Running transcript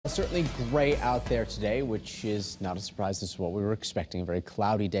Certainly gray out there today, which is not a surprise. This is what we were expecting. A very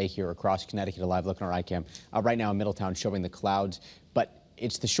cloudy day here across Connecticut. A live look on our iCam right now in Middletown showing the clouds, but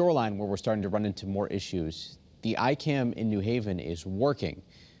it's the shoreline where we're starting to run into more issues. The iCam in New Haven is working,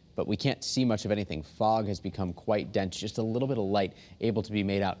 but we can't see much of anything. Fog has become quite dense, just a little bit of light able to be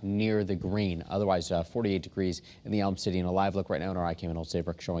made out near the green. Otherwise, 48 degrees in the Elm City, and a live look right now in our iCam in Old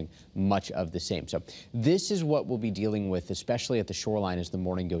Saybrook showing much of the same. So this is what we'll be dealing with, especially at the shoreline as the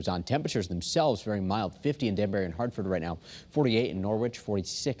morning goes on. Temperatures themselves very mild, 50 in Danbury and Hartford right now, 48 in Norwich,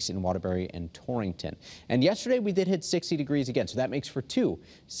 46 in Waterbury and Torrington. And yesterday we did hit 60 degrees again, so that makes for two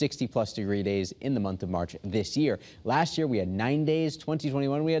 60-plus degree days in the month of March this year. Last year we had 9 days,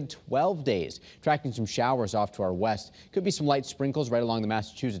 2021 we had 12 days. Tracking some showers off to our west. Could be some light sprinkles right along the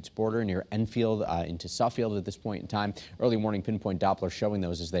Massachusetts border near Enfield into Suffield at this point in time. Early morning pinpoint Doppler showing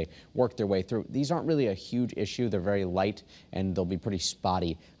those as they work their way through. These aren't really a huge issue. They're very light and they'll be pretty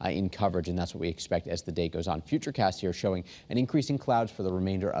spotty in coverage, and that's what we expect as the day goes on. Futurecast here showing an increase in clouds for the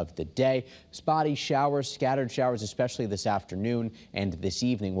remainder of the day. Spotty showers, scattered showers, especially this afternoon and this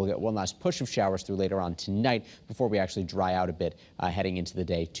evening. We'll get one last push of showers through later on tonight before we actually dry out a bit heading into the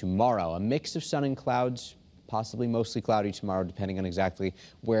day tomorrow. A mix of sun and clouds, possibly mostly cloudy tomorrow, depending on exactly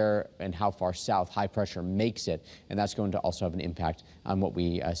where and how far south high pressure makes it. And that's going to also have an impact on what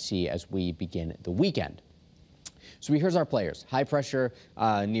we see as we begin the weekend. So here's our players. High pressure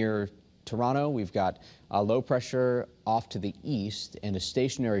near Toronto. We've got low pressure off to the east and a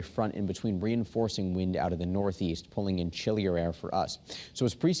stationary front in between, reinforcing wind out of the northeast, pulling in chillier air for us. So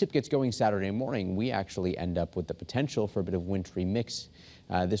as precip gets going Saturday morning, we actually end up with the potential for a bit of wintry mix.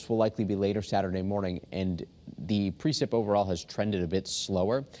 This will likely be later Saturday morning, and the precip overall has trended a bit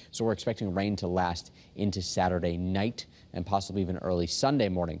slower, so we're expecting rain to last into Saturday night and possibly even early Sunday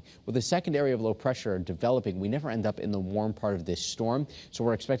morning. With a second area of low pressure developing, we never end up in the warm part of this storm, so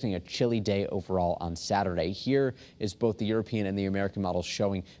we're expecting a chilly day overall on Saturday. Here is both the European and the American models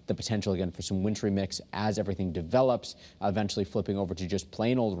showing the potential again for some wintry mix as everything develops, eventually flipping over to just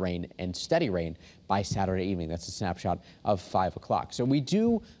plain old rain and steady rain by Saturday evening. That's a snapshot of 5 o'clock. So we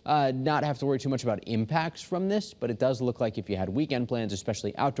do not have to worry too much about impacts from this, but it does look like if you had weekend plans,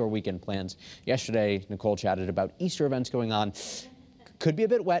 especially outdoor weekend plans. Yesterday, Nicole chatted about Easter events going on. Could be a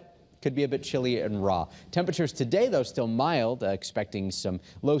bit wet. Could be a bit chilly and raw. Temperatures today, though, still mild, expecting some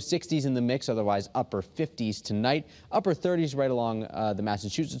low 60s in the mix, otherwise upper 50s tonight. Upper 30s right along the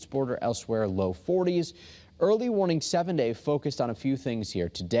Massachusetts border, elsewhere low 40s. Early warning 7-day focused on a few things here.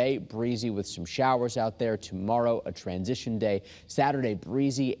 Today, breezy with some showers out there. Tomorrow, a transition day. Saturday,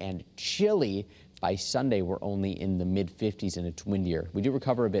 breezy and chilly. By Sunday, we're only in the mid-50s and it's windier. We do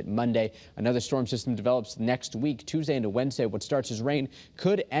recover a bit Monday. Another storm system develops next week, Tuesday into Wednesday. What starts as rain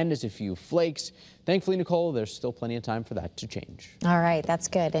could end as a few flakes. Thankfully, Nicole, there's still plenty of time for that to change. All right, that's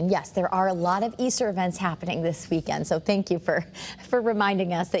good. And yes, there are a lot of Easter events happening this weekend. So thank you for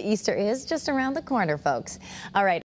reminding us that Easter is just around the corner, folks. All right.